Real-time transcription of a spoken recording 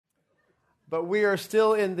But we are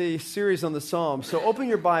still in the series on the Psalms. So open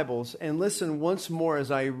your Bibles and listen once more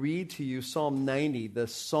as I read to you Psalm 90, the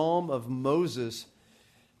Psalm of Moses,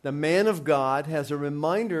 the man of God, as a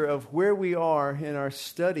reminder of where we are in our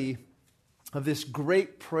study of this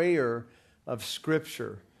great prayer of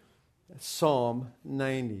Scripture, Psalm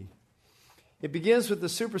 90. It begins with the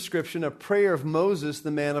superscription, a prayer of Moses,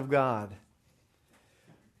 the man of God.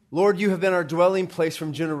 Lord, you have been our dwelling place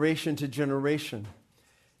from generation to generation.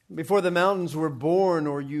 Before the mountains were born,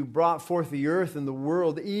 or you brought forth the earth and the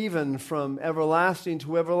world, even from everlasting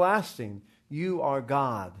to everlasting, you are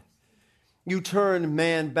God. You turn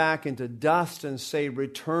man back into dust and say,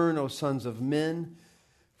 return, O sons of men.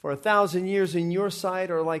 For 1,000 years in your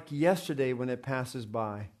sight are like yesterday when it passes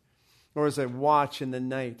by, or as a watch in the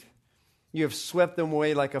night. You have swept them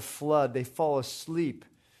away like a flood. They fall asleep.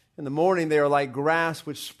 In the morning they are like grass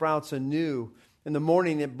which sprouts anew. In the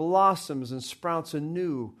morning it blossoms and sprouts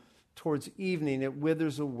anew. Towards evening it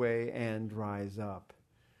withers away and dries up.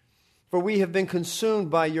 For we have been consumed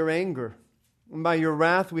by your anger, and by your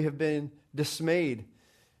wrath we have been dismayed.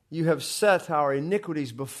 You have set our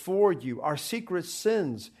iniquities before you, our secret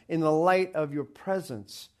sins in the light of your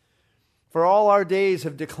presence. For all our days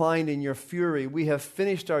have declined in your fury. We have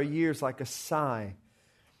finished our years like a sigh.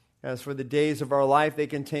 As for the days of our life, they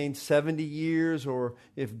contain 70 years, or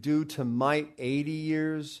if due to might, 80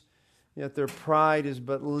 years. Yet their pride is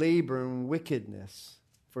but labor and wickedness.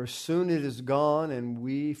 For soon it is gone, and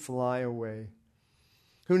we fly away.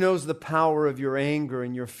 Who knows the power of your anger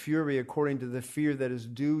and your fury according to the fear that is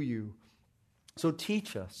due you? So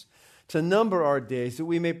teach us to number our days, that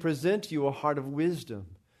we may present to you a heart of wisdom.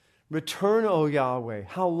 Return, O Yahweh,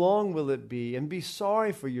 how long will it be? And be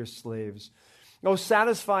sorry for your slaves. Oh,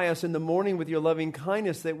 satisfy us in the morning with your loving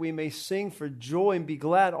kindness, that we may sing for joy and be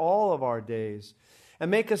glad all of our days. And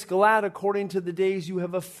make us glad according to the days you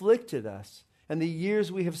have afflicted us, and the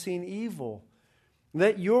years we have seen evil.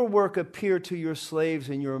 Let your work appear to your slaves,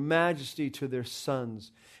 and your majesty to their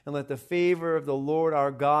sons. And let the favor of the Lord our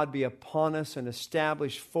God be upon us, and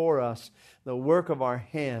establish for us the work of our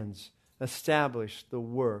hands. Establish the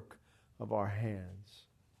work of our hands.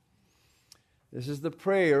 This is the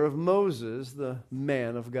prayer of Moses, the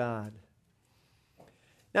man of God.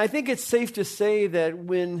 Now, I think it's safe to say that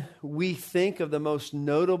when we think of the most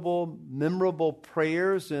notable, memorable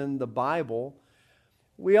prayers in the Bible,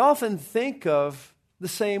 we often think of the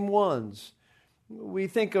same ones. We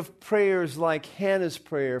think of prayers like Hannah's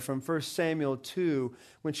prayer from 1 Samuel 2,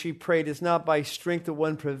 when she prayed, "It's not by strength that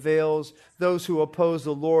one prevails. Those who oppose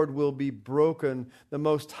the Lord will be broken. The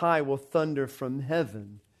Most High will thunder from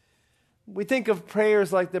heaven." We think of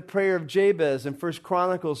prayers like the prayer of Jabez in 1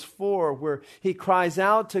 Chronicles 4, where he cries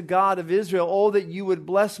out to God of Israel, "Oh, that you would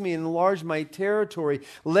bless me and enlarge my territory.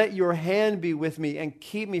 Let your hand be with me and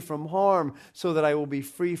keep me from harm, so that I will be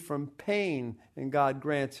free from pain." And God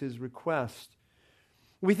grants his request.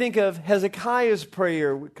 We think of Hezekiah's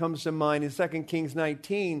prayer, which comes to mind in 2 Kings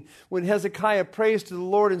 19, when Hezekiah prays to the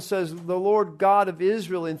Lord and says, "The Lord God of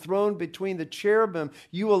Israel, enthroned between the cherubim,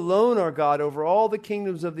 you alone are God over all the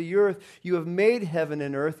kingdoms of the earth. You have made heaven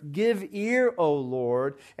and earth. Give ear, O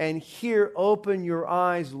Lord, and hear. Open your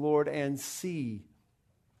eyes, Lord, and see."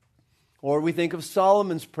 Or we think of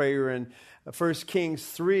Solomon's prayer in 1 Kings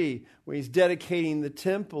 3, where he's dedicating the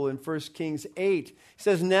temple in 1 Kings 8. He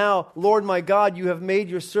says, "Now, Lord my God, you have made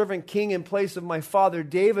your servant king in place of my father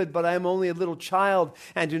David, but I am only a little child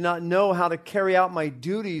and do not know how to carry out my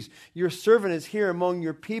duties. Your servant is here among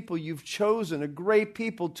your people. You've chosen a great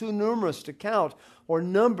people, too numerous to count or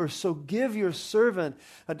number. So give your servant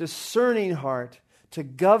a discerning heart to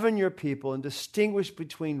govern your people and distinguish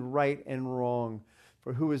between right and wrong.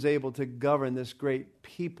 For who is able to govern this great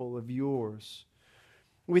people of yours?"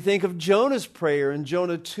 We think of Jonah's prayer in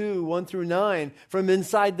Jonah 2, 1 through 9, from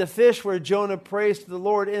inside the fish, where Jonah prays to the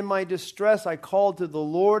Lord, "In my distress I called to the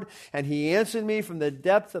Lord, and he answered me. From the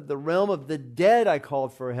depth of the realm of the dead I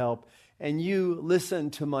called for help, and you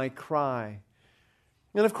listened to my cry."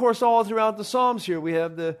 And of course, all throughout the Psalms here, we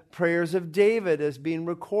have the prayers of David as being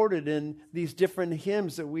recorded in these different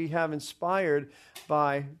hymns that we have inspired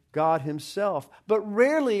by God himself. But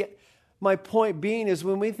rarely, my point being, is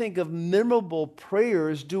when we think of memorable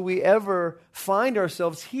prayers, do we ever find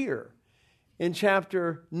ourselves here in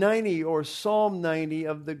chapter 90 or Psalm 90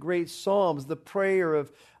 of the great Psalms, the prayer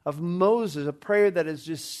of Moses, a prayer that is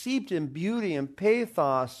just seeped in beauty and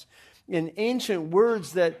pathos, in ancient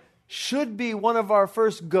words that should be one of our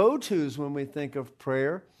first go-tos when we think of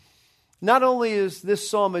prayer. Not only is this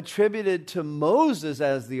psalm attributed to Moses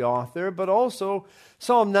as the author, but also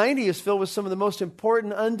Psalm 90 is filled with some of the most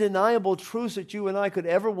important, undeniable truths that you and I could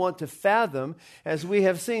ever want to fathom, as we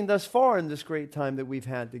have seen thus far in this great time that we've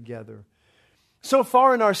had together. So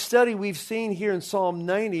far in our study, we've seen here in Psalm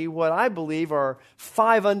 90 what I believe are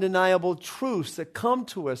 5 undeniable truths that come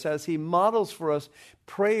to us as he models for us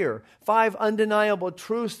prayer. 5 undeniable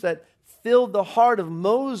truths that filled the heart of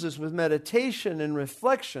Moses with meditation and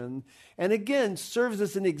reflection, and again serves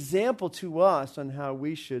as an example to us on how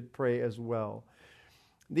we should pray as well.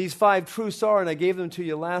 These 5 truths are, and I gave them to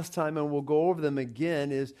you last time and we'll go over them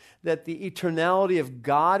again, is that the eternality of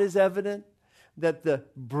God is evident, that the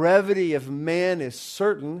brevity of man is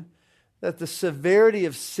certain, that the severity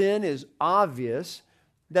of sin is obvious,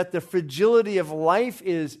 that the fragility of life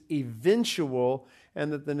is eventual,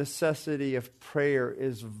 and that the necessity of prayer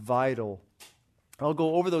is vital. I'll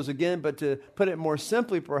go over those again, but to put it more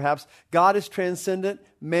simply perhaps, God is transcendent,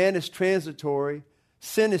 man is transitory,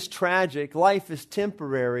 sin is tragic, life is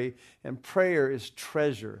temporary, and prayer is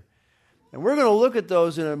treasure. And we're going to look at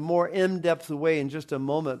those in a more in-depth way in just a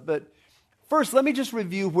moment, but first, let me just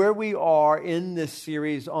review where we are in this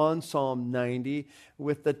series on Psalm 90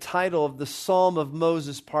 with the title of the Psalm of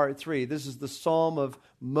Moses Part 3. This is the Psalm of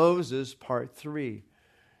Moses Part 3.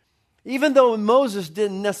 Even though Moses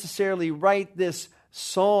didn't necessarily write this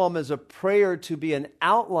psalm as a prayer to be an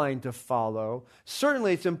outline to follow,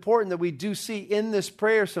 certainly it's important that we do see in this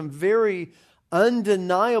prayer some very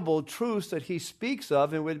undeniable truths that he speaks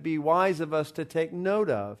of and would be wise of us to take note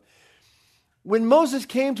of. When Moses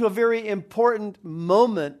came to a very important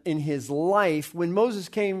moment in his life, when Moses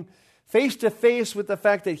came face to face with the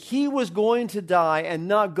fact that he was going to die and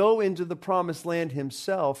not go into the promised land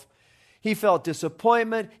himself, he felt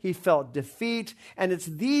disappointment, he felt defeat, and it's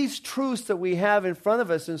these truths that we have in front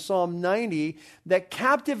of us in Psalm 90 that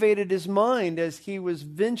captivated his mind as he was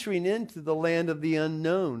venturing into the land of the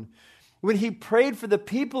unknown. When he prayed for the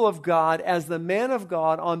people of God as the man of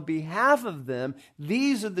God on behalf of them,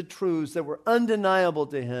 these are the truths that were undeniable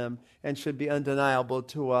to him and should be undeniable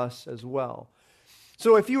to us as well.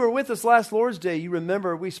 So if you were with us last Lord's Day, you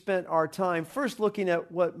remember we spent our time first looking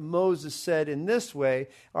at what Moses said in this way.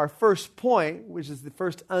 Our first point, which is the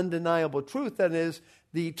first undeniable truth, that is,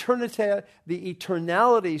 the eternality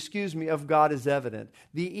of God is evident.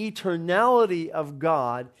 The eternality of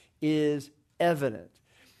God is evident.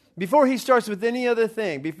 Before he starts with any other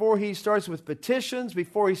thing, before he starts with petitions,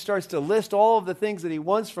 before he starts to list all of the things that he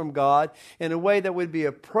wants from God in a way that would be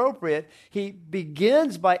appropriate, he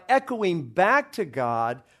begins by echoing back to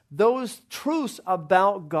God those truths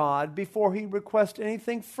about God before he requests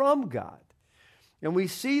anything from God. And we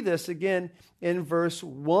see this again in verse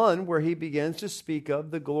 1 where he begins to speak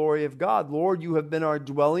of the glory of God. Lord, you have been our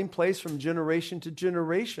dwelling place from generation to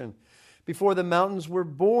generation. Before the mountains were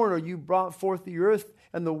born, or you brought forth the earth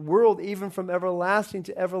and the world, even from everlasting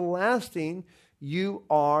to everlasting, you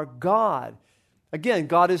are God. Again,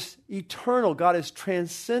 God is eternal. God is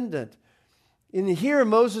transcendent. In here,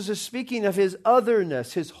 Moses is speaking of his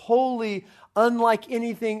otherness, his holy, unlike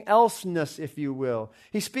anything else-ness, if you will.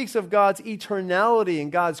 He speaks of God's eternality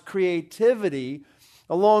and God's creativity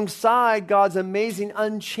alongside God's amazing,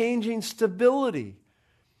 unchanging stability.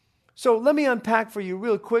 So let me unpack for you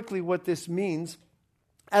real quickly what this means.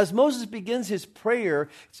 As Moses begins his prayer,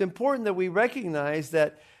 it's important that we recognize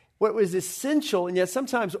that what was essential and yet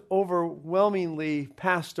sometimes overwhelmingly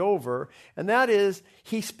passed over, and that is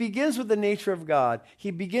he begins with the nature of God. He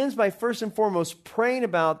begins by first and foremost praying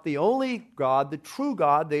about the only God, the true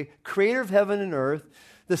God, the creator of heaven and earth,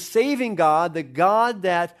 the saving God, the God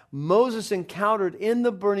that Moses encountered in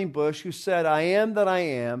the burning bush, who said, I am that I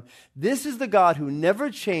am. This is the God who never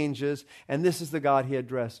changes, and this is the God he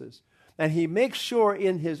addresses. And he makes sure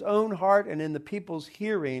in his own heart and in the people's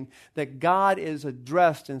hearing that God is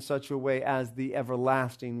addressed in such a way as the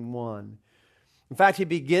everlasting one. In fact, he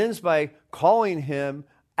begins by calling him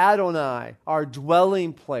Adonai, our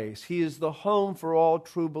dwelling place. He is the home for all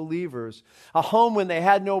true believers. A home when they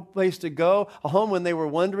had no place to go, a home when they were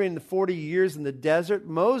wandering the 40 years in the desert.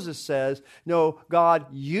 Moses says, no, God,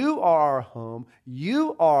 you are our home.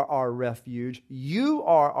 You are our refuge. You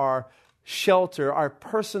are our shelter, our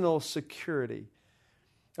personal security.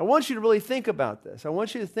 I want you to really think about this. I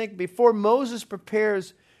want you to think before Moses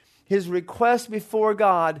prepares his request before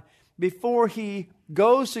God, before he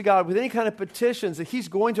goes to God with any kind of petitions that he's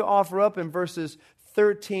going to offer up in verses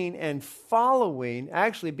 13 and following,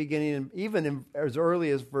 actually beginning even as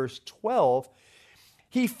early as verse 12,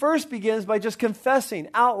 he first begins by just confessing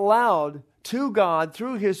out loud to God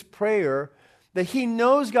through his prayer that he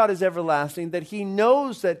knows God is everlasting, that he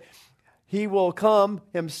knows that He will come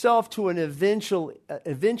himself to an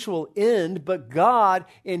eventual end, but God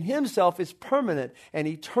in himself is permanent and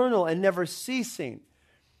eternal and never ceasing.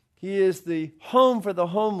 He is the home for the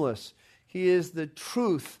homeless. He is the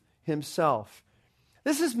truth himself.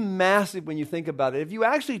 This is massive when you think about it. If you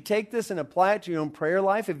actually take this and apply it to your own prayer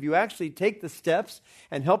life, if you actually take the steps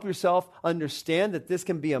and help yourself understand that this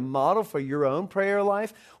can be a model for your own prayer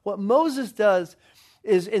life, what Moses does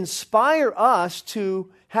is inspire us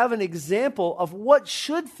to have an example of what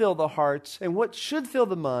should fill the hearts and what should fill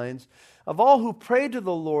the minds of all who pray to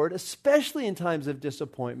the Lord, especially in times of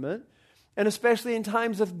disappointment and especially in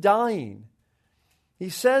times of dying. He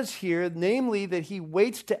says here, namely, that he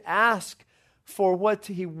waits to ask for what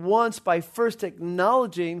he wants by first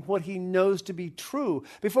acknowledging what he knows to be true.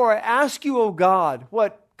 Before I ask you, O God,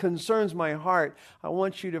 what concerns my heart, I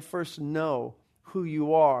want you to first know who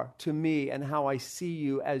you are to me and how I see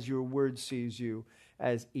you as your word sees you,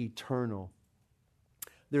 as eternal.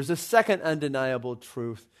 There's a second undeniable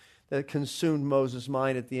truth that consumed Moses'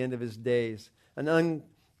 mind at the end of his days, an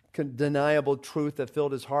undeniable truth that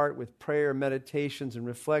filled his heart with prayer, meditations, and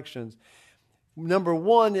reflections. Number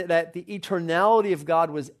one, that the eternality of God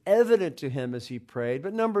was evident to him as he prayed.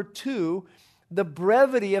 But number two, the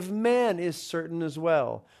brevity of man is certain as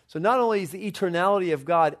well. So not only is the eternality of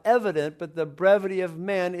God evident, but the brevity of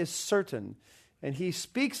man is certain. And he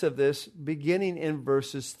speaks of this beginning in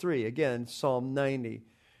verses 3. Again, Psalm 90.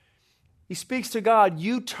 He speaks to God,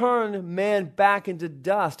 you turn man back into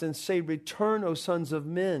dust and say, return, O sons of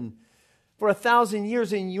men. For 1,000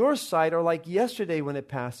 years in your sight are like yesterday when it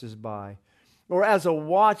passes by, or as a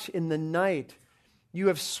watch in the night. You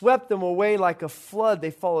have swept them away like a flood.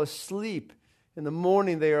 They fall asleep. In the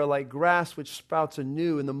morning they are like grass which sprouts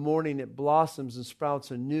anew. In the morning it blossoms and sprouts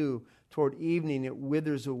anew. Toward evening it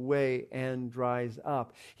withers away and dries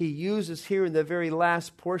up. He uses here in the very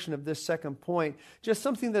last portion of this second point just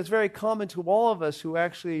something that's very common to all of us who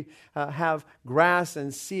actually have grass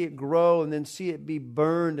and see it grow and then see it be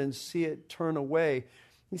burned and see it turn away.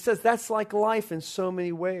 He says that's like life in so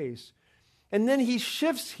many ways. And then he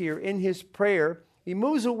shifts here in his prayer. He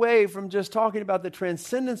moves away from just talking about the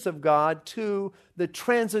transcendence of God to the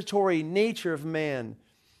transitory nature of man.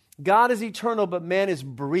 God is eternal, but man is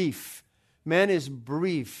brief. Man is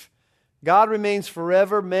brief. God remains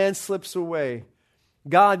forever. Man slips away.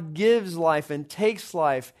 God gives life and takes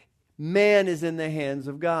life. Man is in the hands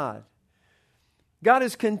of God. God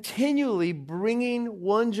is continually bringing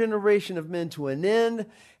one generation of men to an end,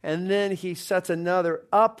 and then he sets another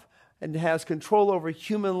up and has control over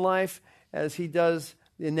human life as he does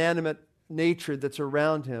the inanimate nature that's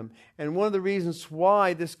around him. And one of the reasons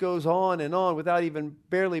why this goes on and on without even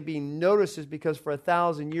barely being noticed is because for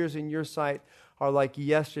 1,000 years in your sight are like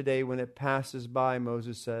yesterday when it passes by,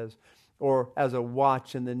 Moses says, or as a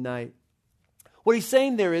watch in the night. What he's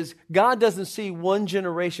saying there is God doesn't see one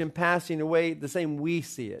generation passing away the same we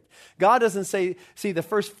see it. God doesn't see the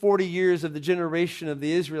first 40 years of the generation of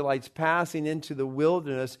the Israelites passing into the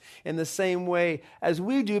wilderness in the same way as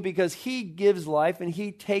we do, because he gives life and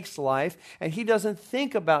he takes life, and he doesn't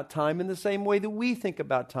think about time in the same way that we think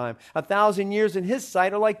about time. 1,000 years in his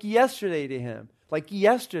sight are like yesterday to him, like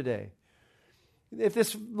yesterday. If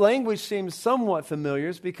this language seems somewhat familiar,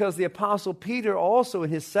 it's because the Apostle Peter also in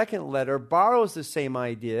his second letter borrows the same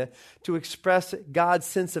idea to express God's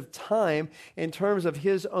sense of time in terms of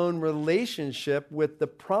his own relationship with the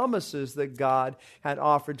promises that God had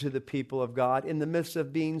offered to the people of God in the midst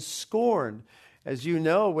of being scorned. As you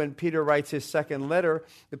know, when Peter writes his second letter,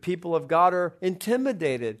 the people of God are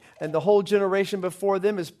intimidated, and the whole generation before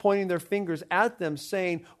them is pointing their fingers at them,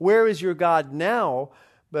 saying, "Where is your God now?"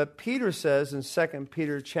 But Peter says in 2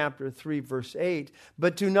 Peter chapter 3, verse 8,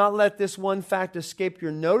 "But do not let this one fact escape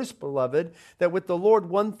your notice, beloved, that with the Lord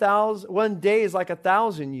 1 day is like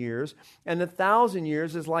 1,000 years, and 1,000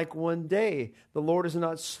 years is like 1 day. The Lord is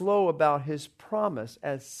not slow about his promise,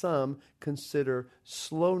 as some consider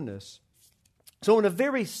slowness." So in a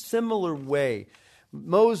very similar way,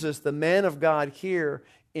 Moses, the man of God here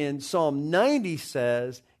in Psalm 90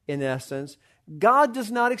 says, in essence, God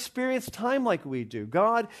does not experience time like we do.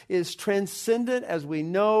 God is transcendent, as we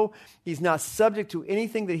know. He's not subject to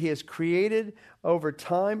anything that he has created over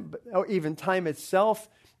time, or even time itself.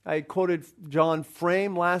 I quoted John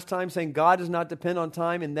Frame last time saying God does not depend on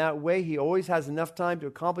time in that way. He always has enough time to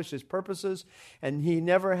accomplish his purposes, and he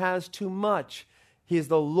never has too much. He is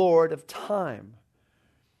the Lord of time.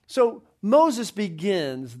 So Moses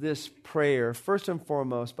begins this prayer, first and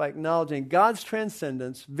foremost, by acknowledging God's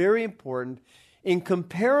transcendence, very important, in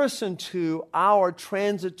comparison to our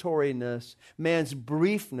transitoriness, man's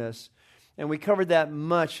briefness. And we covered that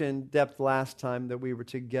much in depth last time that we were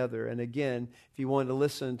together. And again, if you wanted to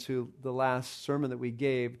listen to the last sermon that we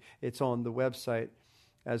gave, it's on the website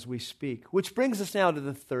as we speak. Which brings us now to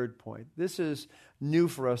the third point. This is new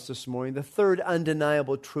for us this morning. The third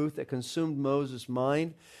undeniable truth that consumed Moses'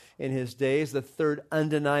 mind in his days. The third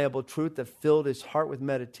undeniable truth that filled his heart with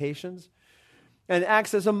meditations and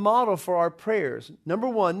acts as a model for our prayers. Number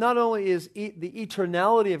one, not only is the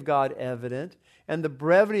eternality of God evident and the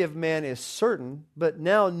brevity of man is certain, but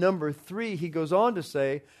now number three, he goes on to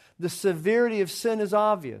say, the severity of sin is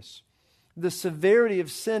obvious. The severity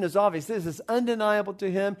of sin is obvious. This is undeniable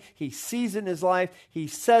to him. He sees it in his life. He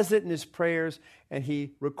says it in his prayers, and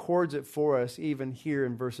he records it for us even here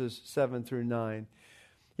in verses 7 through 9.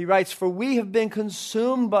 He writes, "For we have been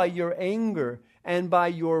consumed by your anger, and by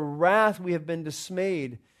your wrath we have been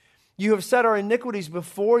dismayed. You have set our iniquities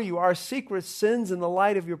before you, our secret sins in the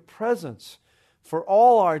light of your presence. For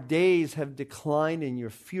all our days have declined in your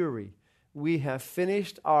fury. We have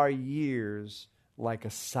finished our years like a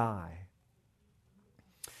sigh."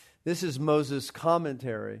 This is Moses'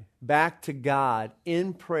 commentary back to God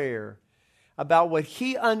in prayer about what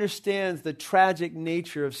he understands the tragic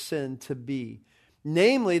nature of sin to be.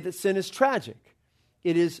 Namely, that sin is tragic.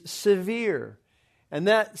 It is severe. And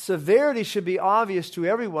that severity should be obvious to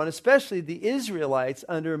everyone, especially the Israelites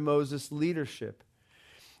under Moses' leadership.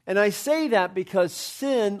 And I say that because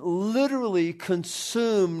sin literally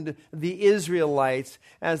consumed the Israelites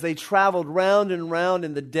as they traveled round and round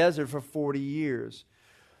in the desert for 40 years.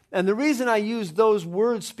 And the reason I use those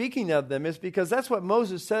words speaking of them is because that's what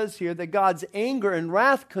Moses says here, that God's anger and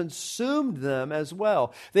wrath consumed them as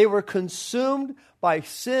well. They were consumed by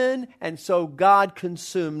sin, and so God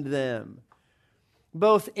consumed them.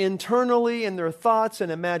 Both internally in their thoughts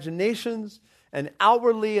and imaginations, and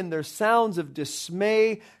outwardly in their sounds of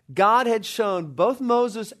dismay, God had shown both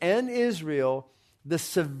Moses and Israel the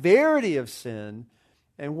severity of sin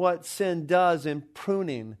and what sin does in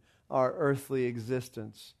pruning our earthly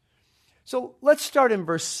existence. So let's start in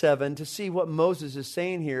verse 7 to see what Moses is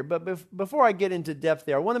saying here. But before I get into depth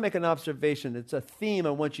there, I want to make an observation. It's a theme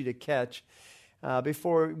I want you to catch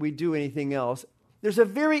before we do anything else. There's a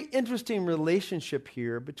very interesting relationship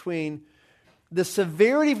here between the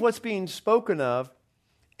severity of what's being spoken of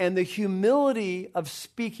and the humility of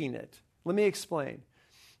speaking it. Let me explain.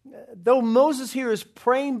 Though Moses here is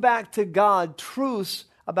praying back to God truths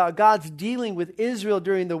about God's dealing with Israel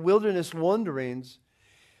during the wilderness wanderings,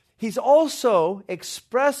 he's also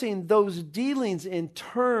expressing those dealings in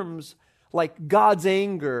terms like God's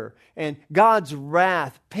anger and God's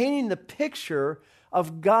wrath, painting the picture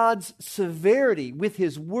of God's severity with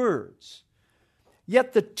his words.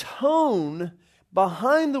 Yet the tone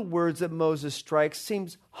behind the words that Moses strikes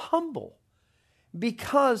seems humble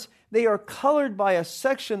because they are colored by a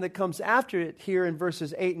section that comes after it here in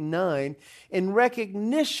verses 8 and 9 in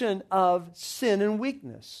recognition of sin and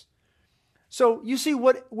weakness. So you see,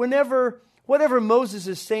 whatever Moses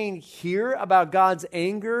is saying here about God's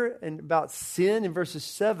anger and about sin in verses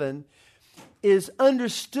 7 is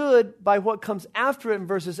understood by what comes after it in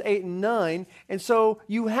verses 8 and 9. And so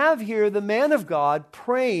you have here the man of God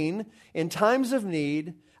praying in times of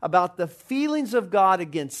need about the feelings of God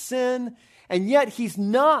against sin, and yet he's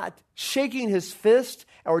not shaking his fist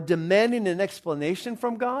or demanding an explanation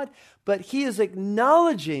from God, but he is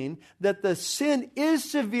acknowledging that the sin is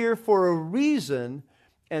severe for a reason,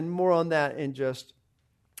 and more on that in just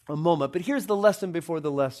a moment. But here's the lesson before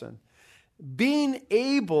the lesson. Being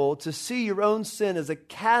able to see your own sin as a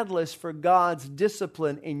catalyst for God's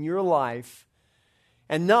discipline in your life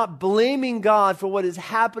and not blaming God for what is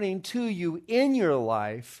happening to you in your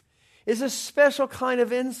life is a special kind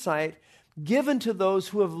of insight given to those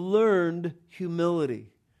who have learned humility.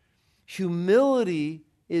 Humility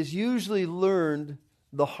is usually learned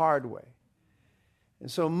the hard way. And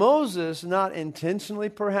so Moses, not intentionally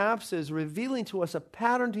perhaps, is revealing to us a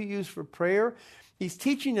pattern to use for prayer. He's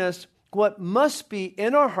teaching us what must be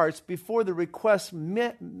in our hearts before the requests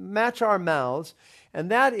match our mouths,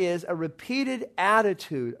 and that is a repeated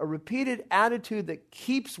attitude that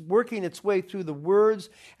keeps working its way through the words,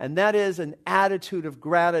 and that is an attitude of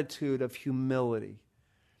gratitude, of humility.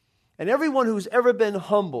 And everyone who's ever been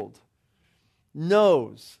humbled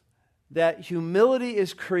knows that humility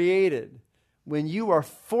is created when you are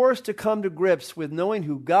forced to come to grips with knowing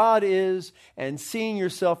who God is and seeing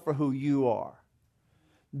yourself for who you are.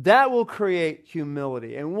 That will create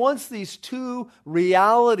humility. And once these two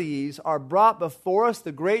realities are brought before us,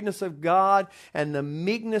 the greatness of God and the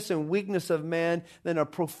meekness and weakness of man, then a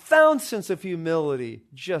profound sense of humility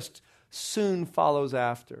just soon follows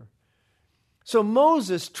after. So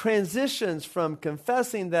Moses transitions from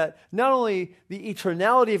confessing that not only the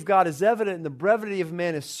eternality of God is evident and the brevity of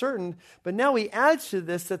man is certain, but now he adds to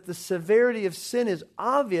this that the severity of sin is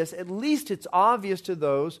obvious. At least it's obvious to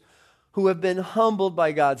those who have been humbled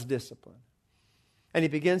by God's discipline. And he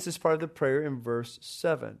begins this part of the prayer in verse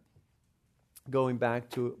 7, going back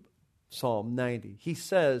to Psalm 90. He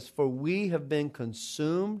says, "For we have been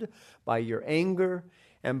consumed by your anger,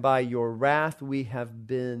 and by your wrath we have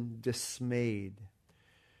been dismayed."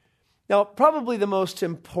 Now, probably the most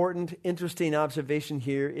important, interesting observation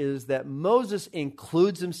here is that Moses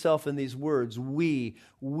includes himself in these words, we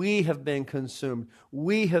have been consumed,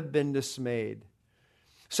 we have been dismayed.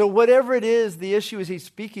 So whatever it is, the issue is he's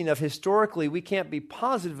speaking of historically, we can't be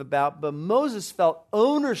positive about, but Moses felt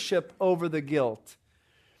ownership over the guilt.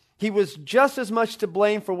 He was just as much to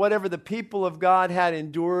blame for whatever the people of God had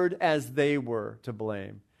endured as they were to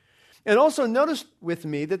blame. And also notice with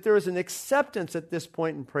me that there is an acceptance at this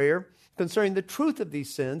point in prayer concerning the truth of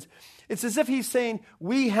these sins. It's as if he's saying,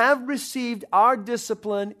 we have received our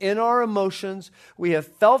discipline in our emotions. We have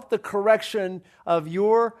felt the correction of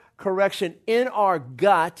your correction in our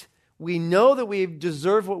gut. We know that we've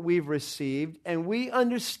deserved what we've received, and we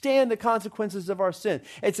understand the consequences of our sin.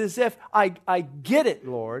 It's as if I get it,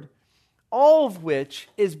 Lord, all of which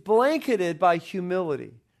is blanketed by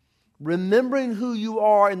humility, remembering who you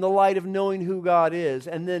are in the light of knowing who God is,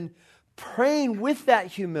 and then praying with that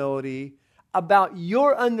humility about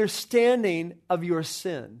your understanding of your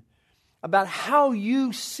sin, about how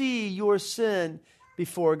you see your sin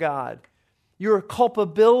before God, your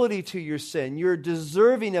culpability to your sin, your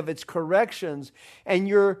deserving of its corrections, and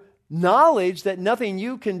your knowledge that nothing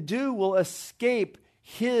you can do will escape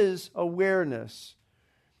his awareness.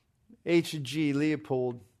 H.G.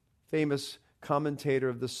 Leopold, famous commentator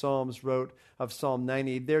of the Psalms, wrote of Psalm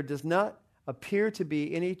 90, "There does not appear to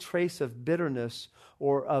be any trace of bitterness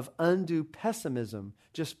or of undue pessimism.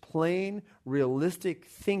 Just plain, realistic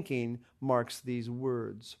thinking marks these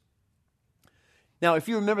words." Now, if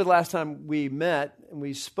you remember the last time we met and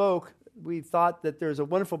we spoke, we thought that there's a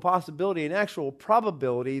wonderful possibility, an actual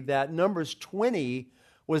probability, that Numbers 20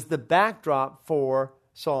 was the backdrop for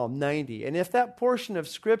Psalm 90. And if that portion of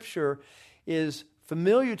Scripture is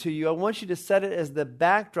familiar to you, I want you to set it as the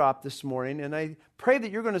backdrop this morning. And I pray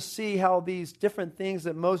that you're going to see how these different things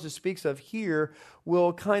that Moses speaks of here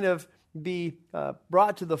will kind of be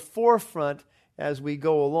brought to the forefront as we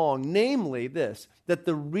go along. Namely this, that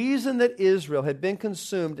the reason that Israel had been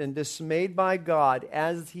consumed and dismayed by God,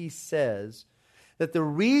 as he says, that the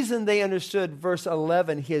reason they understood, verse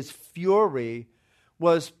 11, his fury,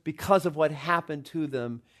 was because of what happened to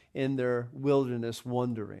them in their wilderness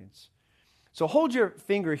wanderings. So hold your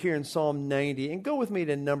finger here in Psalm 90 and go with me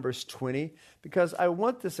to Numbers 20, because I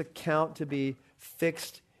want this account to be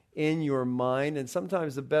fixed in your mind. And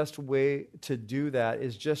sometimes the best way to do that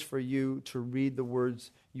is just for you to read the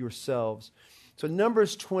words yourselves. So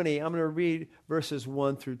Numbers 20, I'm going to read verses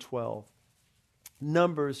 1 through 12.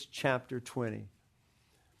 Numbers chapter 20.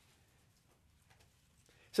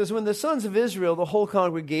 It says, "When the sons of Israel, the whole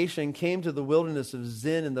congregation, came to the wilderness of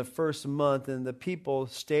Zin in the first month, and the people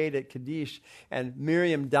stayed at Kadesh, and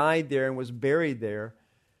Miriam died there and was buried there.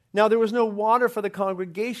 Now there was no water for the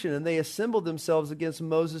congregation, and they assembled themselves against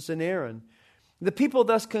Moses and Aaron. The people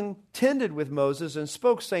thus contended with Moses and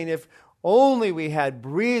spoke, saying, If only we had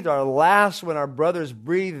breathed our last when our brothers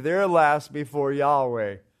breathed their last before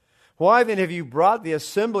Yahweh. Why then have you brought the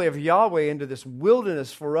assembly of Yahweh into this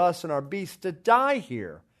wilderness for us and our beasts to die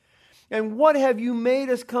here? And what have you made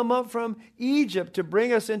us come up from Egypt to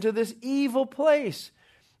bring us into this evil place?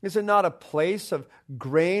 Is it not a place of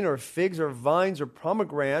grain or figs or vines or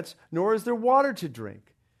pomegranates, nor is there water to drink?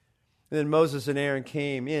 And then Moses and Aaron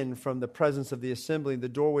came in from the presence of the assembly in the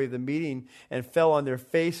doorway of the meeting and fell on their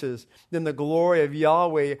faces. Then the glory of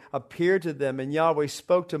Yahweh appeared to them, and Yahweh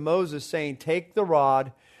spoke to Moses, saying, Take the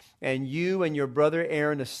rod, and you and your brother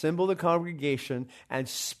Aaron assemble the congregation and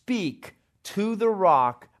speak to the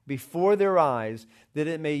rock before their eyes, that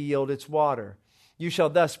it may yield its water. You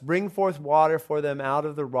shall thus bring forth water for them out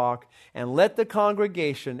of the rock, and let the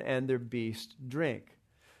congregation and their beasts drink.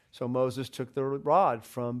 So Moses took the rod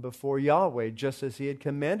from before Yahweh, just as he had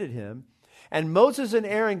commanded him. And Moses and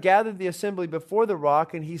Aaron gathered the assembly before the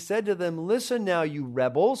rock, and he said to them, Listen now, you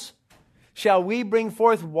rebels. Shall we bring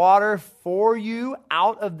forth water for you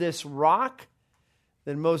out of this rock?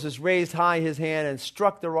 Then Moses raised high his hand and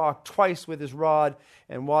struck the rock twice with his rod,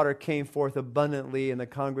 and water came forth abundantly, and the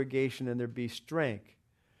congregation and their beasts drank.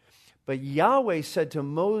 But Yahweh said to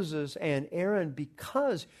Moses and Aaron,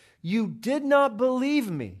 Because you did not believe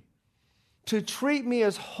me, to treat me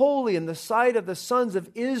as holy in the sight of the sons of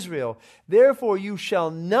Israel. Therefore you shall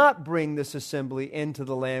not bring this assembly into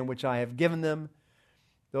the land which I have given them.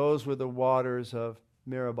 Those were the waters of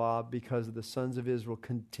Meribah, because the sons of Israel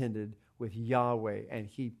contended with Yahweh, and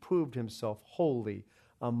he proved himself holy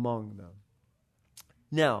among them.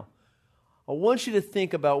 Now, I want you to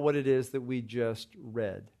think about what it is that we just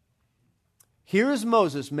read. Here is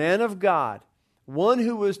Moses, man of God, one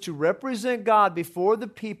who was to represent God before the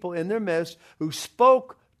people in their midst, who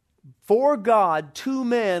spoke for God to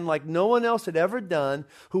man like no one else had ever done,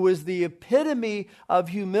 who was the epitome of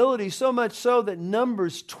humility, so much so that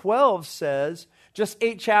Numbers 12 says, just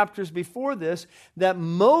 8 chapters before this, that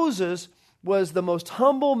Moses was the most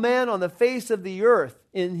humble man on the face of the earth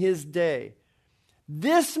in his day.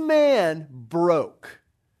 This man broke.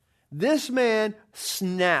 This man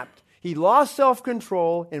snapped. He lost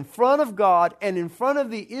self-control in front of God and in front of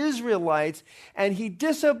the Israelites, and he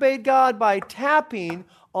disobeyed God by tapping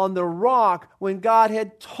on the rock when God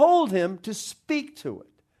had told him to speak to it.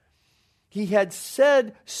 He had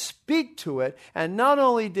said, speak to it, and not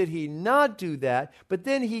only did he not do that, but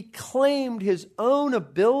then he claimed his own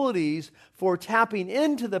abilities for tapping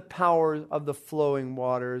into the power of the flowing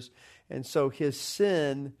waters, and so his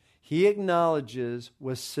sin, he acknowledges,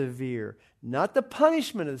 was severe. Not the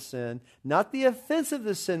punishment of the sin, not the offense of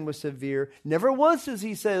the sin was severe. Never once does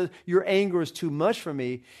he say, your anger is too much for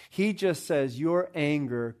me. He just says, your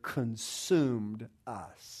anger consumed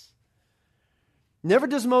us. Never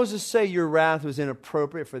does Moses say your wrath was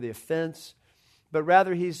inappropriate for the offense, but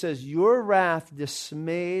rather he says, your wrath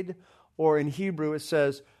dismayed, or in Hebrew it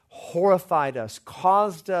says, horrified us,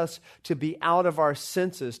 caused us to be out of our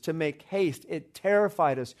senses, to make haste. It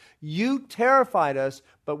terrified us. You terrified us,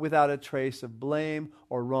 but without a trace of blame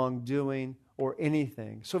or wrongdoing or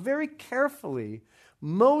anything. So very carefully,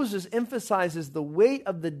 Moses emphasizes the weight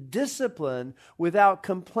of the discipline without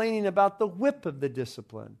complaining about the whip of the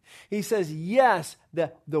discipline. He says, yes,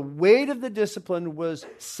 the weight of the discipline was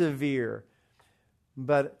severe,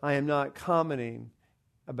 but I am not commenting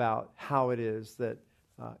about how it is that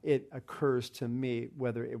it occurs to me,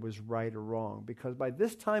 whether it was right or wrong. Because by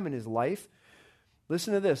this time in his life,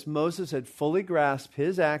 listen to this, Moses had fully grasped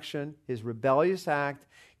his action, his rebellious act,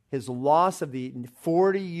 his loss of the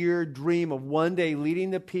 40-year dream of one day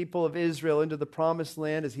leading the people of Israel into the promised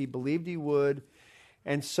land as he believed he would.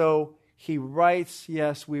 And so he writes,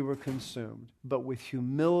 yes, we were consumed, but with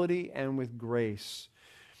humility and with grace.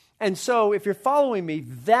 And so if you're following me,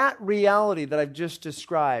 that reality that I've just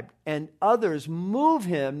described and others move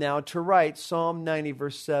him now to write Psalm 90,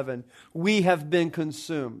 verse 7, we have been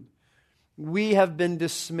consumed. We have been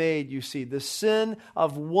dismayed, you see. The sin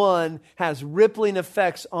of one has rippling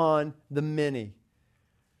effects on the many.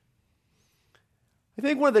 I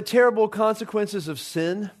think one of the terrible consequences of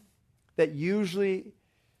sin that usually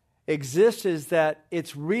exists is that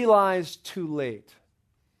it's realized too late.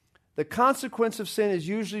 The consequence of sin is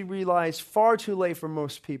usually realized far too late for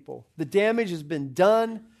most people. The damage has been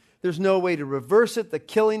done. There's no way to reverse it. The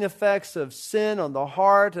killing effects of sin on the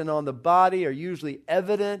heart and on the body are usually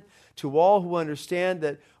evident to all who understand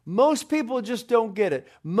that most people just don't get it.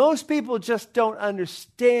 Most people just don't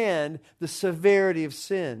understand the severity of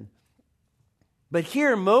sin. But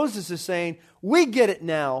here Moses is saying, we get it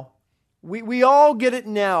now. We all get it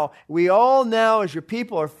now. We all now, as your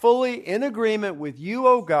people, are fully in agreement with you,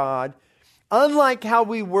 O God, unlike how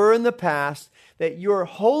we were in the past, that your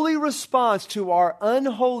holy response to our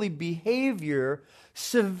unholy behavior,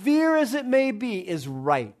 severe as it may be, is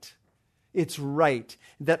right. It's right.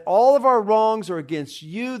 That all of our wrongs are against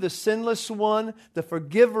you, the sinless one, the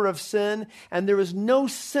forgiver of sin, and there is no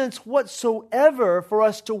sense whatsoever for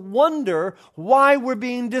us to wonder why we're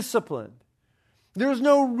being disciplined. There's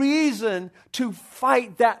no reason to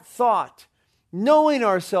fight that thought, knowing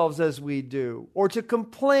ourselves as we do, or to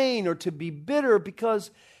complain or to be bitter,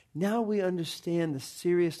 because now we understand the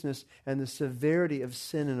seriousness and the severity of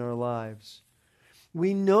sin in our lives.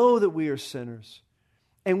 We know that we are sinners,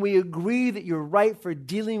 and we agree that you're right for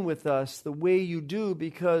dealing with us the way you do,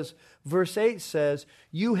 because verse 8 says,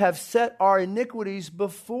 you have set our iniquities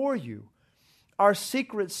before you, our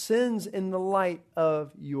secret sins in the light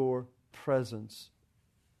of your presence.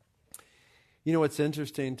 You know what's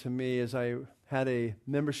interesting to me is I had a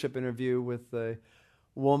membership interview with a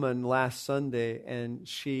woman last Sunday, and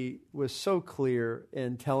she was so clear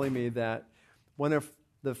in telling me that one of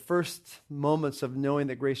the first moments of knowing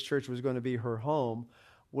that Grace Church was going to be her home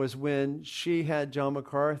was when she had John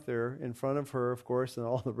MacArthur in front of her, of course, and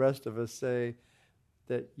all the rest of us say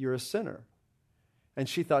that you're a sinner. And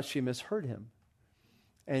she thought she misheard him.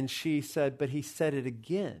 And she said, but he said it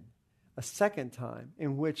again. a second time,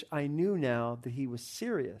 in which I knew now that he was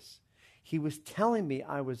serious. He was telling me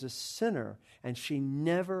I was a sinner, and she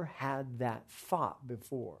never had that thought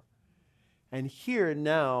before. And here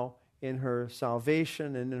now, in her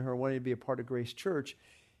salvation and in her wanting to be a part of Grace Church,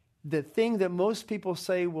 the thing that most people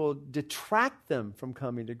say will detract them from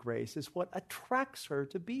coming to Grace is what attracts her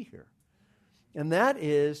to be here. And that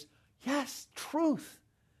is, yes, truth.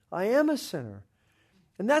 I am a sinner.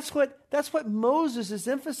 And that's what Moses is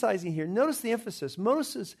emphasizing here. Notice the emphasis.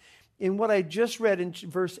 Moses, in what I just read in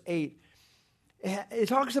verse 8, it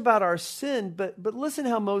talks about our sin, but listen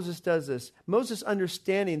how Moses does this. Moses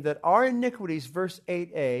understanding that our iniquities, verse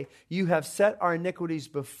 8a, you have set our iniquities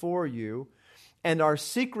before you, and our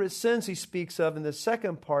secret sins he speaks of in the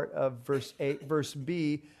second part of verse 8, verse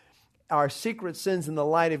b, our secret sins in the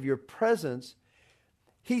light of your presence.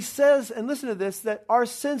 He says, and listen to this, that our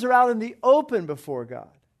sins are out in the open before God.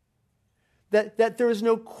 That there is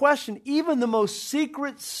no question, even the most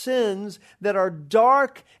secret sins that are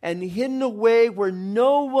dark and hidden away where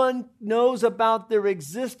no one knows about their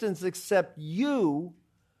existence except you,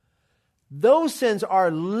 those sins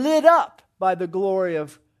are lit up by the glory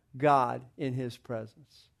of God in His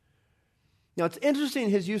presence. Now, it's interesting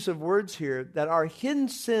his use of words here, that our hidden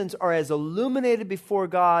sins are as illuminated before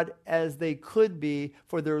God as they could be,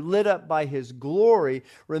 for they're lit up by His glory.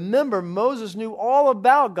 Remember, Moses knew all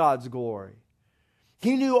about God's glory.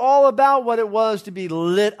 He knew all about what it was to be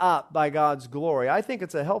lit up by God's glory. I think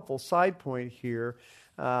it's a helpful side point here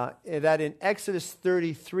that in Exodus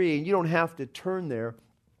 33, and you don't have to turn there,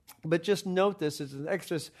 but just note this, it's in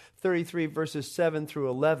Exodus 33 verses 7 through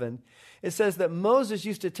 11. It says that Moses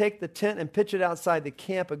used to take the tent and pitch it outside the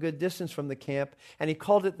camp, a good distance from the camp, and he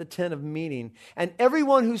called it the tent of meeting. And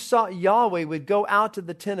everyone who sought Yahweh would go out to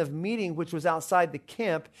the tent of meeting, which was outside the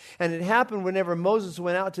camp. And it happened whenever Moses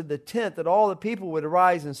went out to the tent that all the people would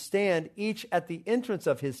arise and stand, each at the entrance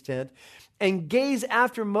of his tent, and gaze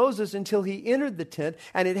after Moses until he entered the tent.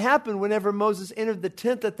 And it happened whenever Moses entered the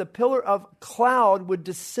tent that the pillar of cloud would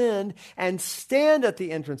descend and stand at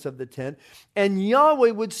the entrance of the tent. And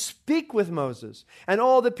Yahweh would speak with Moses. And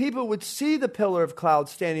all the people would see the pillar of cloud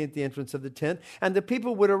standing at the entrance of the tent. And the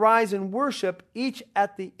people would arise and worship, each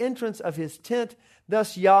at the entrance of his tent.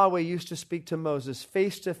 Thus Yahweh used to speak to Moses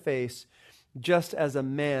face to face, just as a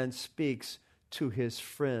man speaks to his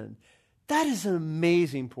friend. That is an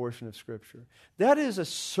amazing portion of Scripture. That is a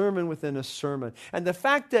sermon within a sermon. And the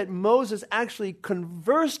fact that Moses actually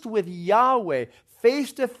conversed with Yahweh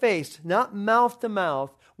face to face, not mouth to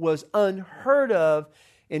mouth, was unheard of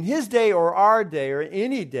in his day or our day or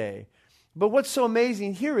any day. But what's so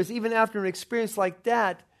amazing here is even after an experience like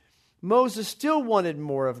that, Moses still wanted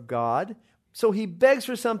more of God. So he begs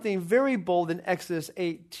for something very bold in Exodus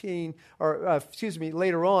 18,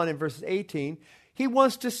 later on in verses 18. He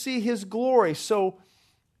wants to see His glory. So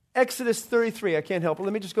Exodus 33, I can't help it.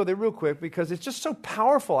 Let me just go there real quick because it's just so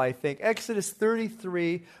powerful, I think. Exodus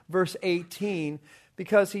 33, verse 18,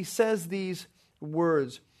 because he says these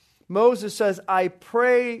words. Moses says, I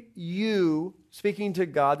pray you, speaking to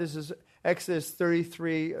God, this is Exodus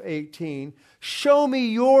 33, 18, show me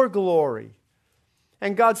your glory.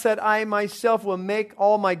 And God said, I myself will make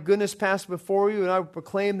all my goodness pass before you, and I will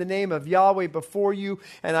proclaim the name of Yahweh before you,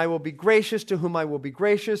 and I will be gracious to whom I will be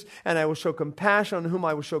gracious, and I will show compassion on whom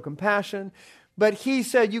I will show compassion. But he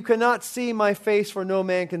said, you cannot see my face, for no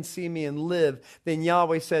man can see me and live. Then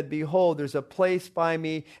Yahweh said, behold, there's a place by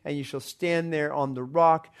me, and you shall stand there on the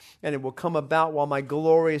rock. And it will come about while my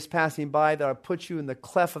glory is passing by, that I put you in the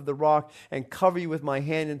cleft of the rock and cover you with my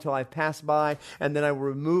hand until I pass by. And then I will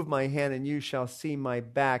remove my hand, and you shall see my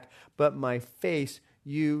back, but my face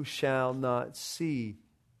you shall not see.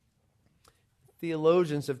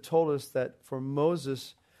 Theologians have told us that for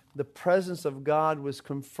Moses, the presence of God was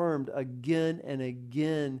confirmed again and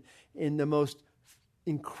again in the most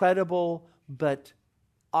incredible but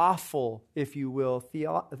awful, if you will,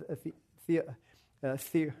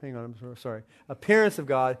 appearance of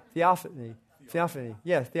God, theophany.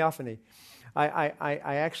 Yes, theophany. I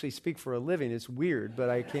actually speak for a living. It's weird, but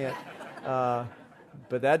I can't.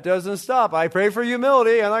 But that doesn't stop. I pray for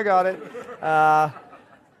humility, and I got it.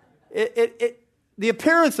 The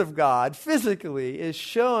appearance of God physically is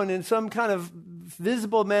shown in some kind of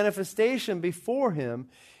visible manifestation before him.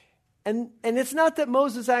 And it's not that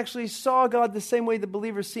Moses actually saw God the same way the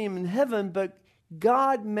believers see him in heaven, but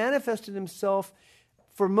God manifested himself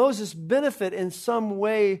for Moses' benefit in some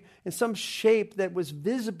way, in some shape that was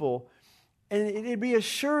visible. And it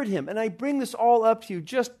reassured him. And I bring this all up to you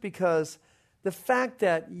just because the fact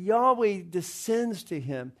that Yahweh descends to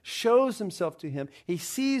him, shows himself to him, he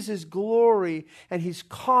sees his glory, and he's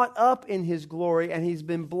caught up in his glory, and he's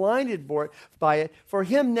been blinded by it. For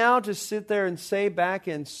him now to sit there and say back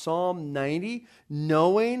in Psalm 90,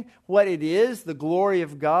 knowing what it is, the glory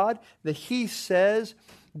of God, that he says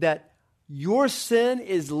that your sin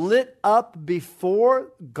is lit up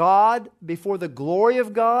before God, before the glory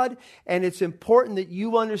of God, and it's important that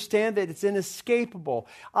you understand that it's inescapable.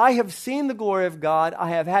 I have seen the glory of God.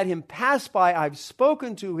 I have had him pass by. I've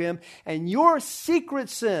spoken to him, and your secret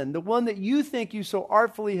sin, the one that you think you so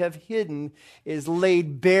artfully have hidden, is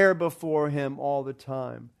laid bare before him all the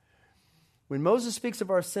time. When Moses speaks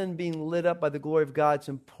of our sin being lit up by the glory of God, it's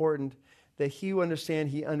important that he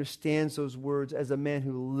understands those words as a man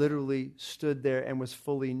who literally stood there and was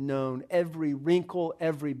fully known. Every wrinkle,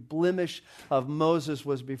 every blemish of Moses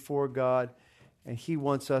was before God, and he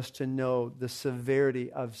wants us to know the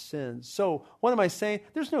severity of sins. So, what am I saying?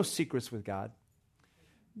 There's no secrets with God.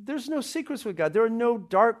 There's no secrets with God. There are no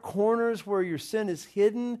dark corners where your sin is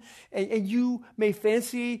hidden. And you may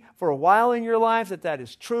fancy for a while in your life that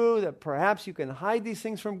is true, that perhaps you can hide these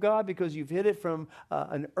things from God because you've hid it from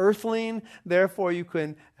an earthling. Therefore, you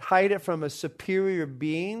can hide it from a superior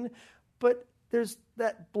being. But there's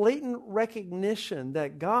that blatant recognition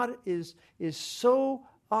that God is so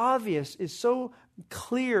obvious, is so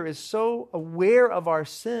clear, is so aware of our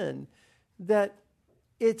sin that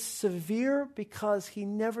it's severe because he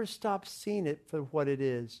never stops seeing it for what it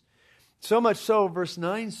is. So much so, verse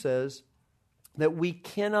 9 says that we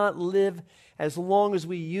cannot live as long as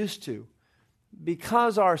we used to.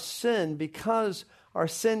 Because our sin declines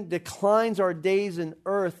our days in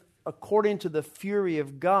earth according to the fury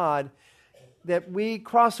of God, that we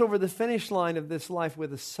cross over the finish line of this life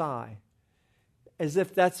with a sigh, as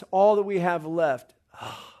if that's all that we have left,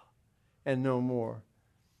 and no more.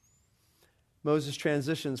 Moses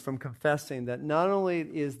transitions from confessing that not only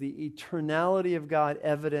is the eternality of God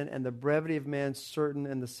evident and the brevity of man certain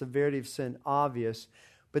and the severity of sin obvious,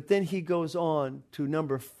 but then he goes on to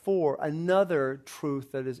number 4, another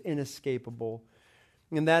truth that is inescapable,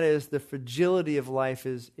 and that is the fragility of life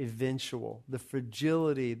is eventual. The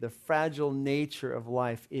fragility, the fragile nature of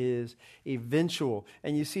life is eventual.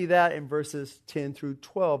 And you see that in verses 10 through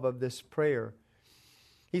 12 of this prayer.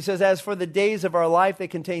 He says, as for the days of our life, they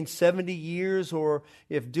contain 70 years, or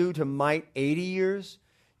if due to might, 80 years.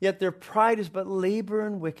 Yet their pride is but labor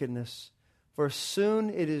and wickedness. For soon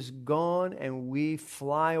it is gone and we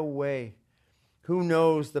fly away. Who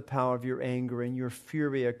knows the power of your anger and your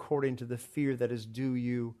fury according to the fear that is due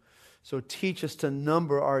you? So teach us to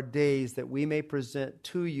number our days that we may present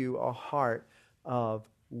to you a heart of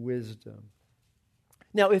wisdom.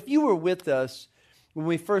 Now, if you were with us when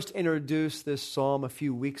we first introduced this psalm a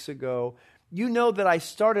few weeks ago, you know that I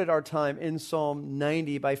started our time in Psalm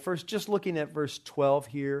 90 by first just looking at verse 12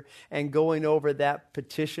 here and going over that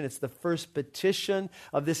petition. It's the first petition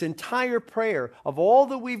of this entire prayer. Of all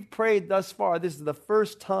that we've prayed thus far, this is the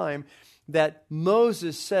first time that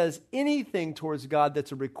Moses says anything towards God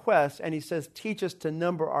that's a request, and he says, teach us to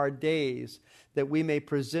number our days that we may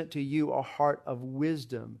present to you a heart of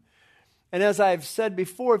wisdom. And as I've said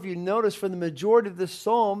before, if you notice from the majority of this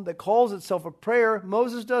psalm that calls itself a prayer,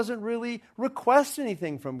 Moses doesn't really request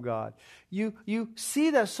anything from God. You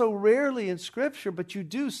see that so rarely in Scripture, but you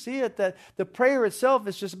do see it that the prayer itself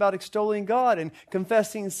is just about extolling God and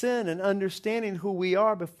confessing sin and understanding who we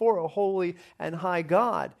are before a holy and high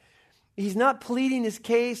God. He's not pleading his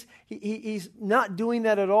case. He's not doing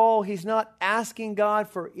that at all. He's not asking God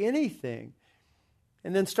for anything.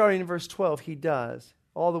 And then starting in verse 12, he does.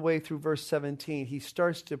 All the way through verse 17, he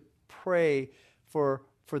starts to pray for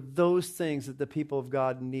those things that the people of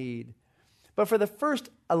God need. But for the first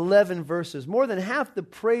 11 verses, more than half the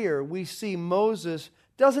prayer, we see Moses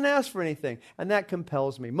doesn't ask for anything, and that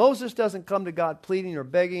compels me. Moses doesn't come to God pleading or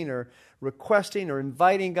begging or requesting or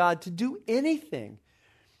inviting God to do anything.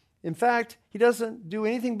 In fact, he doesn't do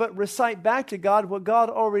anything but recite back to God what God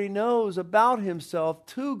already knows about himself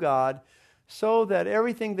to God, so that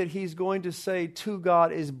everything that he's going to say to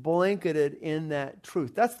God is blanketed in that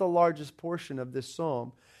truth. That's the largest portion of this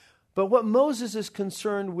psalm. But what Moses is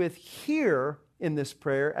concerned with here in this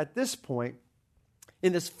prayer, at this point,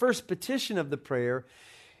 in this first petition of the prayer,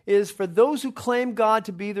 is for those who claim God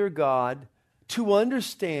to be their God to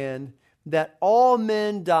understand that all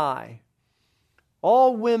men die.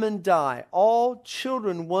 All women die. All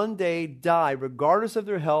children one day die, regardless of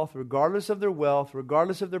their health, regardless of their wealth,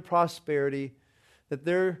 regardless of their prosperity. That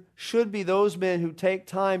there should be those men who take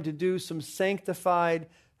time to do some sanctified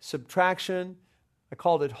subtraction. I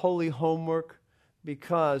called it holy homework.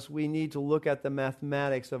 because we need to look at the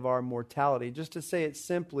mathematics of our mortality. Just to say it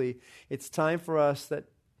simply, it's time for us that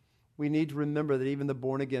we need to remember that even the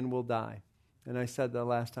born again will die. And I said that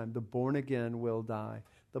last time. The born again will die.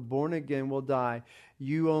 The born again will die.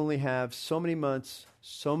 You only have so many months,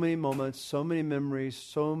 so many moments, so many memories,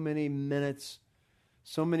 so many minutes,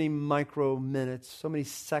 so many micro minutes, so many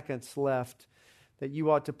seconds left that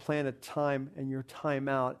you ought to plan a time and your time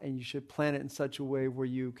out, and you should plan it in such a way where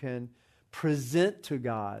you can present to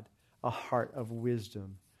God a heart of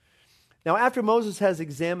wisdom. Now, after Moses has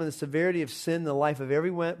examined the severity of sin in the life of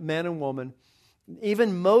every man and woman,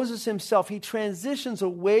 even Moses himself, he transitions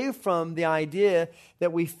away from the idea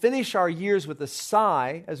that we finish our years with a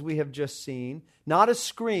sigh, as we have just seen, not a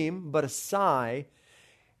scream, but a sigh,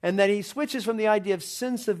 and that he switches from the idea of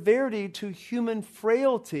sin severity to human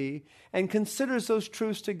frailty and considers those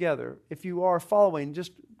truths together. If you are following,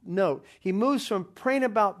 just note, he moves from praying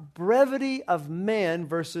about brevity of man,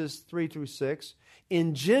 verses 3 through 6,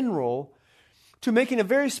 in general, to making a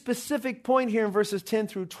very specific point here in verses 10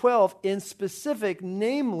 through 12, in specific,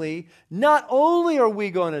 namely, not only are we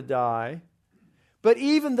going to die, but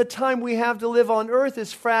even the time we have to live on earth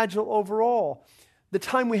is fragile overall. The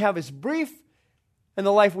time we have is brief, and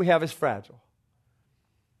the life we have is fragile.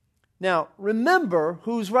 Now, remember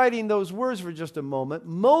who's writing those words for just a moment.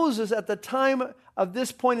 Moses, at the time of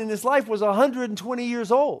this point in his life, was 120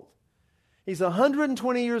 years old. He's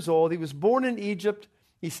 120 years old. He was born in Egypt.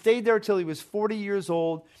 He stayed there till he was 40 years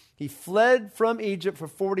old. He fled from Egypt for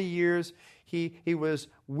 40 years. He was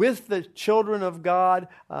with the children of God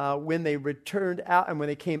when they returned out, and when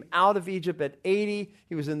they came out of Egypt at 80,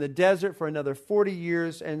 he was in the desert for another 40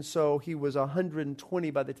 years, and so he was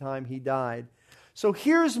 120 by the time he died. So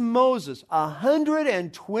here's Moses,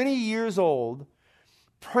 120 years old,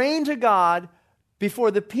 praying to God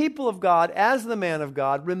before the people of God as the man of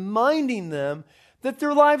God, reminding them that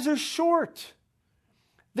their lives are short,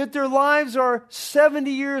 that their lives are 70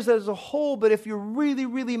 years as a whole, but if you're really,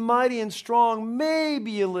 really mighty and strong,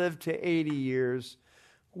 maybe you live to 80 years,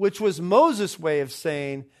 which was Moses' way of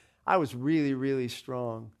saying, I was really, really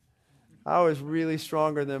strong. I was really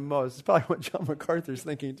stronger than most. It's probably what John MacArthur's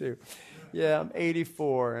thinking too. Yeah, I'm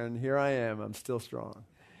 84, and here I am. I'm still strong.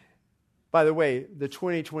 By the way, the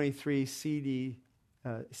 2023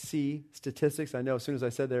 CDC statistics, I know as soon as I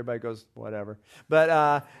said that, everybody goes, whatever.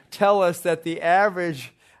 But tell us that the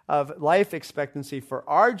average of life expectancy for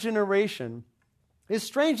our generation is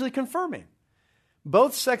strangely confirming.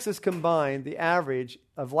 Both sexes combined, the average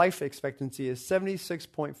of life expectancy is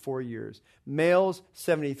 76.4 years. Males,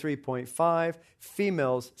 73.5.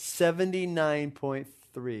 Females,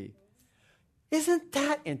 79.3. Isn't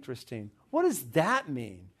that interesting? What does that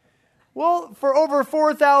mean? Well, for over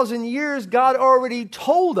 4,000 years, God already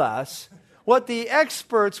told us what the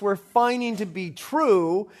experts were finding to be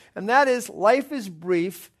true, and that is life is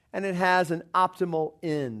brief and it has an optimal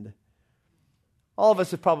end. All of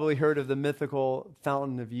us have probably heard of the mythical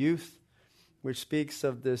Fountain of Youth, which speaks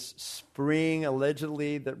of this spring,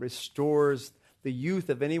 allegedly, that restores the youth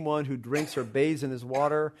of anyone who drinks or bathes in his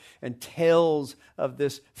water, and tales of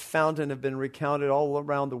this fountain have been recounted all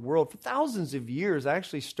around the world for thousands of years,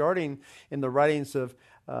 actually starting in the writings of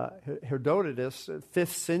Herodotus, 5th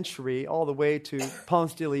century, all the way to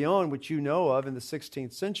Ponce de Leon, which you know of in the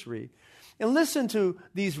 16th century. And listen to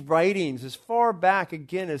these writings as far back,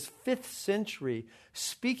 again, as 5th century,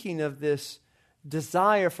 speaking of this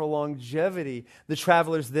desire for longevity. The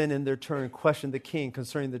travelers then, in their turn, questioned the king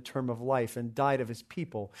concerning the term of life and died of his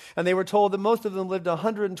people. And they were told that most of them lived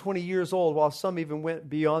 120 years old, while some even went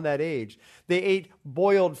beyond that age. They ate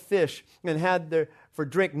boiled fish and had for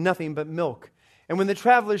drink nothing but milk. And when the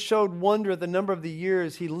travelers showed wonder at the number of the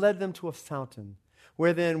years, he led them to a fountain,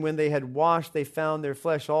 where then, when they had washed, they found their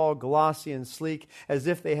flesh all glossy and sleek, as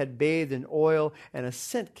if they had bathed in oil, and a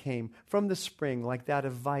scent came from the spring like that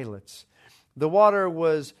of violets. The water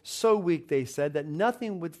was so weak, they said, that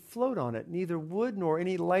nothing would float on it, neither wood nor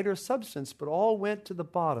any lighter substance, but all went to the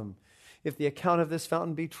bottom. If the account of this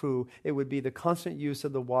fountain be true, it would be the constant use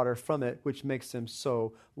of the water from it which makes them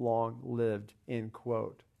so long-lived, end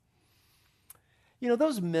quote. You know,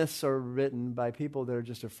 those myths are written by people that are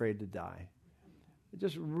just afraid to die. They're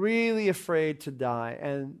just really afraid to die.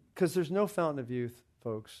 And because there's no fountain of youth,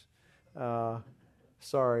 folks.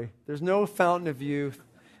 Sorry. There's no fountain of youth.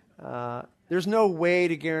 There's no way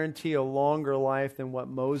to guarantee a longer life than what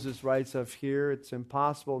Moses writes of here. It's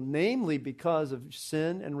impossible, namely because of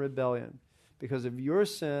sin and rebellion. Because of your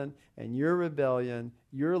sin and your rebellion,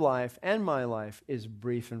 your life and my life is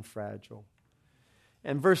brief and fragile.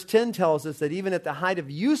 And verse 10 tells us that even at the height of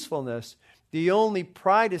usefulness, the only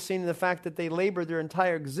pride is seen in the fact that they labor their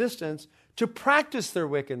entire existence to practice their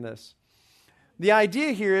wickedness. The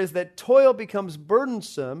idea here is that toil becomes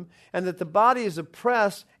burdensome and that the body is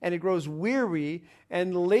oppressed and it grows weary,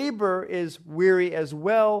 and labor is weary as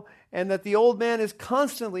well, and that the old man is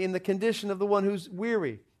constantly in the condition of the one who's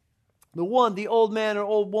weary. The old man or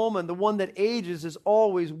old woman, the one that ages is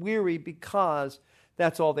always weary because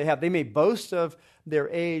that's all they have. They may boast of their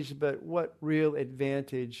age, but what real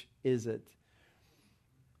advantage is it?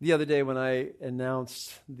 The other day when I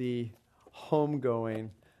announced the homegoing,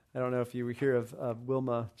 I don't know if you hear of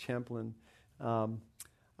Wilma Champlin.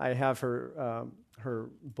 I have her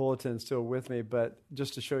bulletin still with me, but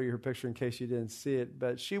just to show you her picture in case you didn't see it.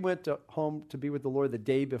 But she went home to be with the Lord the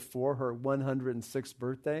day before her 106th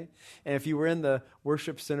birthday. And if you were in the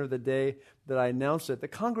worship center the day that I announced it, the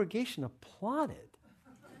congregation applauded.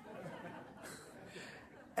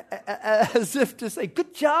 As if to say,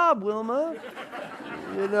 good job, Wilma.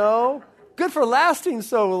 Good for lasting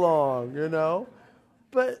so long,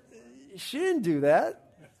 But she didn't do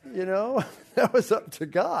that, That was up to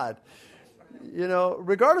God.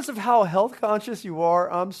 Regardless of how health conscious you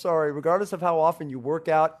are, I'm sorry, regardless of how often you work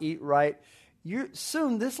out, eat right,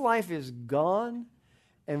 soon this life is gone.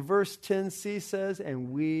 And verse 10c says,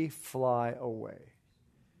 and we fly away.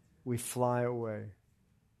 We fly away.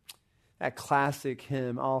 That classic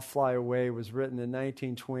hymn, I'll Fly Away, was written in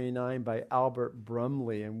 1929 by Albert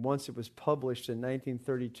Brumley, and once it was published in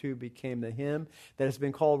 1932, became the hymn that has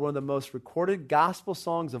been called one of the most recorded gospel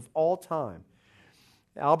songs of all time.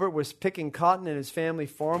 Albert was picking cotton in his family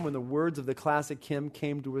farm when the words of the classic hymn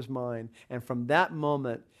came to his mind, and from that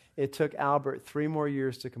moment, it took Albert 3 more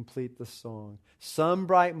years to complete the song. Some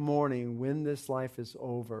bright morning, when this life is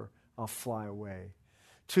over, I'll fly away.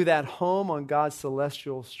 To that home on God's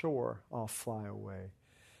celestial shore, I'll fly away.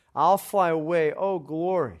 I'll fly away, oh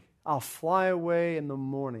glory. I'll fly away in the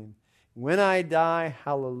morning. When I die,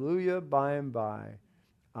 hallelujah, by and by,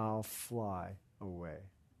 I'll fly away.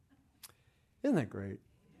 Isn't that great?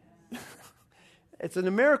 It's an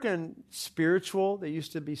American spiritual that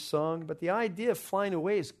used to be sung, but the idea of flying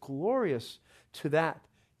away is glorious to that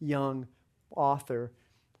young author.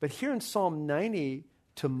 But here in Psalm 90,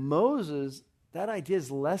 to Moses, that idea is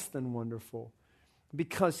less than wonderful,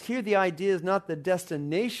 because here the idea is not the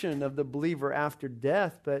destination of the believer after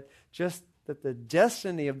death, but just that the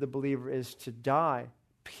destiny of the believer is to die,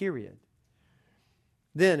 period.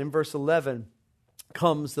 Then in verse 11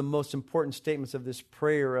 comes the most important statements of this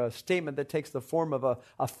prayer, a statement that takes the form of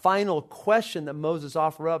a final question that Moses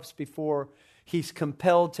offers up before he's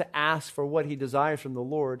compelled to ask for what he desires from the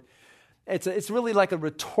Lord. It's really like a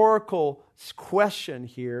rhetorical question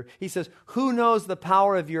here. He says, who knows the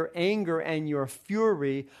power of your anger and your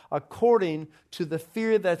fury according to the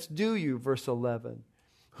fear that's due you, verse 11.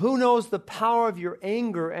 Who knows the power of your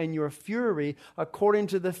anger and your fury according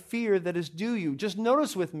to the fear that is due you? Just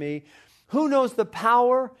notice with me, who knows the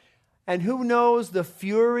power and who knows the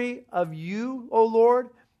fury of you, O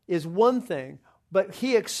Lord, is one thing. But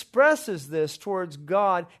he expresses this towards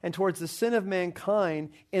God and towards the sin of mankind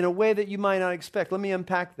in a way that you might not expect. Let me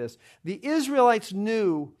unpack this. The Israelites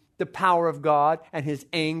knew the power of God and his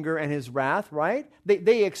anger and his wrath, right?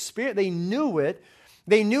 They knew it.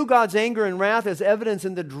 They knew God's anger and wrath as evidence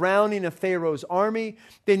in the drowning of Pharaoh's army.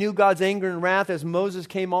 They knew God's anger and wrath as Moses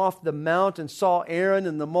came off the mount and saw Aaron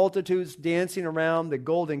and the multitudes dancing around the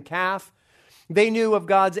golden calf. They knew of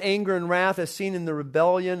God's anger and wrath as seen in the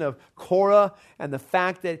rebellion of Korah and the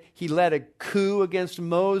fact that he led a coup against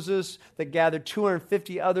Moses that gathered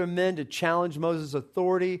 250 other men to challenge Moses'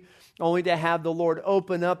 authority, only to have the Lord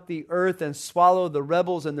open up the earth and swallow the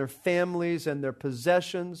rebels and their families and their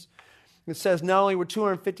possessions. It says not only were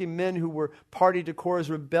 250 men who were party to Korah's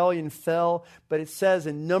rebellion fell, but it says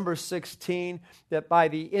in Numbers 16 that by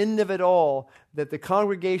the end of it all, that the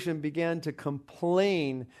congregation began to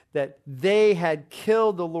complain that they had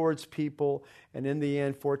killed the Lord's people, and in the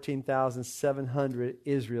end, 14,700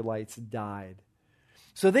 Israelites died.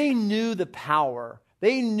 So they knew the power.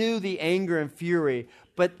 They knew the anger and fury.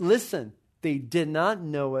 But listen, they did not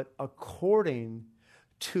know it according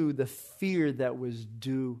to the fear that was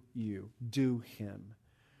due him.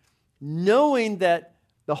 Knowing that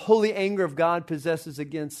the holy anger of God possesses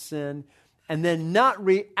against sin, and then not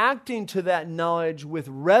reacting to that knowledge with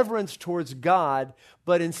reverence towards God,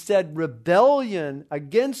 but instead rebellion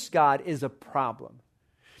against God is a problem.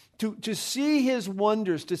 To see his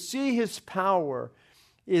wonders, to see his power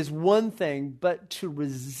is one thing, but to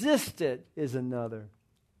resist it is another.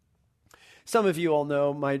 Some of you all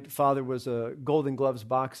know my father was a Golden Gloves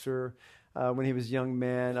boxer. when he was a young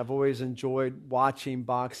man. I've always enjoyed watching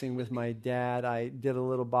boxing with my dad. I did a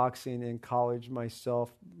little boxing in college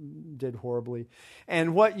myself, did horribly.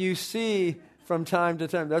 And what you see from time to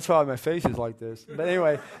time, that's why my face is like this. But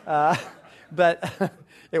anyway, but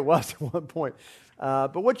it was at one point.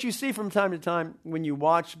 But what you see from time to time when you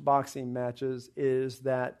watch boxing matches is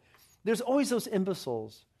that there's always those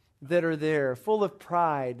imbeciles that are there, full of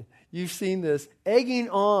pride. You've seen this, egging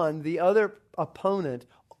on the other opponent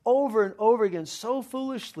over and over again, so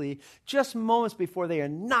foolishly, just moments before they are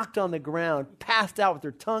knocked on the ground, passed out with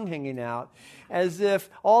their tongue hanging out, as if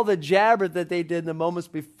all the jabber that they did in the moments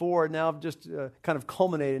before now have just kind of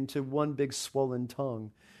culminated into one big swollen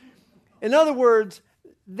tongue. In other words,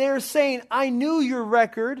 they're saying, I knew your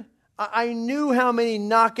record. I knew how many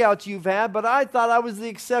knockouts you've had, but I thought I was the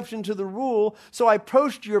exception to the rule, so I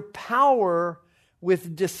approached your power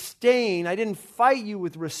with disdain. I didn't fight you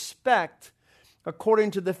with respect according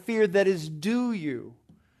to the fear that is due you.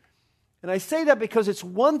 And I say that because it's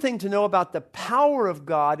one thing to know about the power of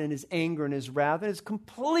God and His anger and His wrath, and it's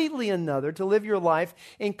completely another to live your life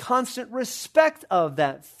in constant respect of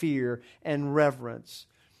that fear and reverence.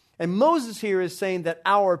 And Moses here is saying that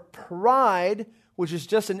our pride, which is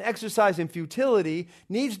just an exercise in futility,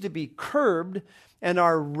 needs to be curbed, and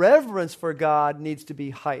our reverence for God needs to be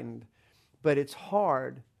heightened. But it's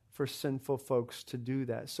hard for sinful folks to do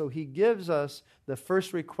that. So he gives us the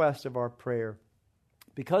first request of our prayer.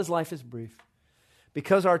 Because life is brief,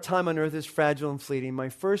 because our time on earth is fragile and fleeting, my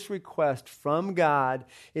first request from God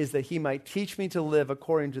is that He might teach me to live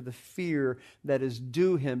according to the fear that is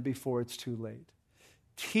due Him before it's too late.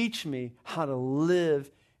 Teach me how to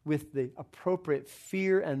live with the appropriate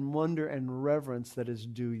fear and wonder and reverence that is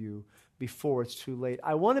due you before it's too late.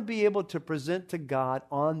 I want to be able to present to God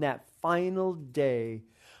on that final day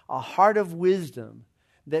a heart of wisdom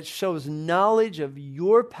that shows knowledge of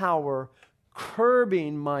your power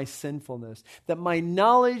curbing my sinfulness, that my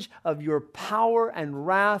knowledge of your power and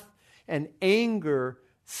wrath and anger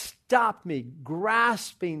stop me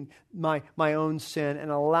grasping my own sin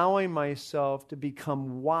and allowing myself to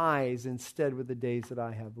become wise instead with the days that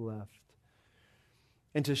I have left.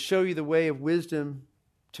 And to show you the way of wisdom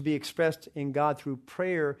to be expressed in God through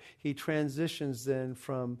prayer, he transitions then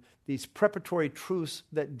from these preparatory truths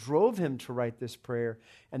that drove him to write this prayer,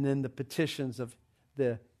 and then the petitions of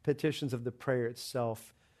the prayer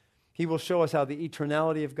itself. He will show us how the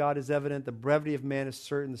eternality of God is evident, the brevity of man is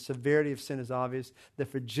certain, the severity of sin is obvious, the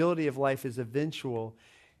fragility of life is eventual,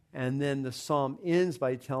 and then the psalm ends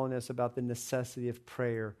by telling us about the necessity of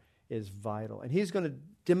prayer is vital. And he's going to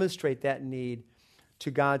demonstrate that need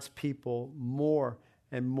to God's people more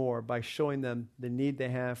and more by showing them the need they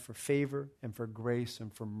have for favor and for grace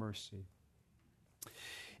and for mercy.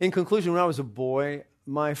 In conclusion, when I was a boy,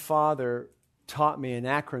 my father taught me an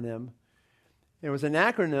acronym. It was an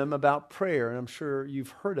acronym about prayer, and I'm sure you've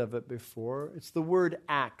heard of it before. It's the word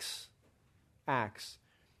ACTS. ACTS.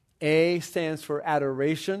 A stands for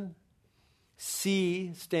adoration.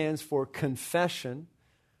 C stands for confession.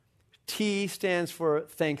 T stands for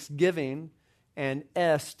thanksgiving. And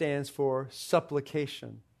S stands for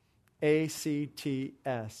supplication.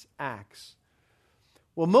 ACTS, ACTS.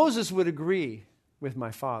 Well, Moses would agree with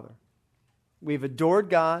my father. We've adored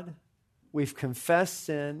God. We've confessed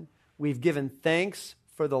sin. We've given thanks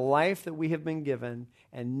for the life that we have been given.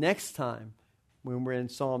 And next time, when we're in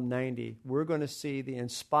Psalm 90, we're going to see the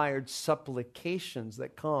inspired supplications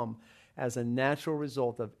that come as a natural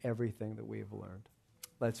result of everything that we have learned.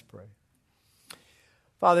 Let's pray.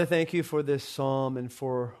 Father, thank you for this psalm and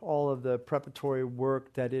for all of the preparatory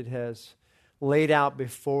work that it has laid out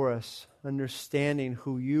before us, understanding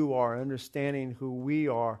who you are, understanding who we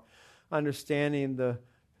are, understanding the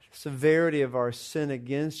severity of our sin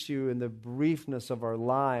against you and the briefness of our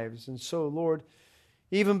lives. And so, Lord,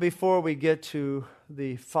 even before we get to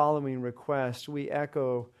the following request, we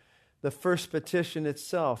echo the first petition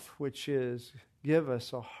itself, which is, give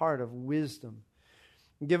us a heart of wisdom.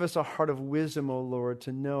 Give us a heart of wisdom, O Lord,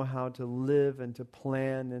 to know how to live and to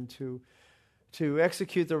plan and to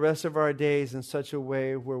execute the rest of our days in such a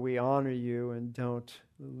way where we honor you and don't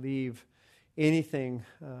leave anything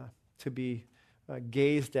to be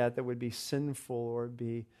gazed at that would be sinful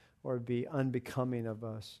or be unbecoming of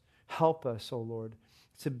us. Help us, O Lord,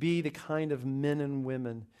 to be the kind of men and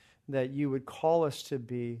women that you would call us to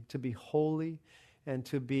be holy and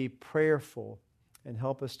to be prayerful. And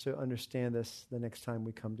help us to understand this the next time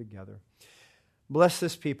we come together. Bless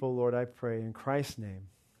this people, Lord, I pray. In Christ's name,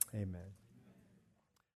 amen.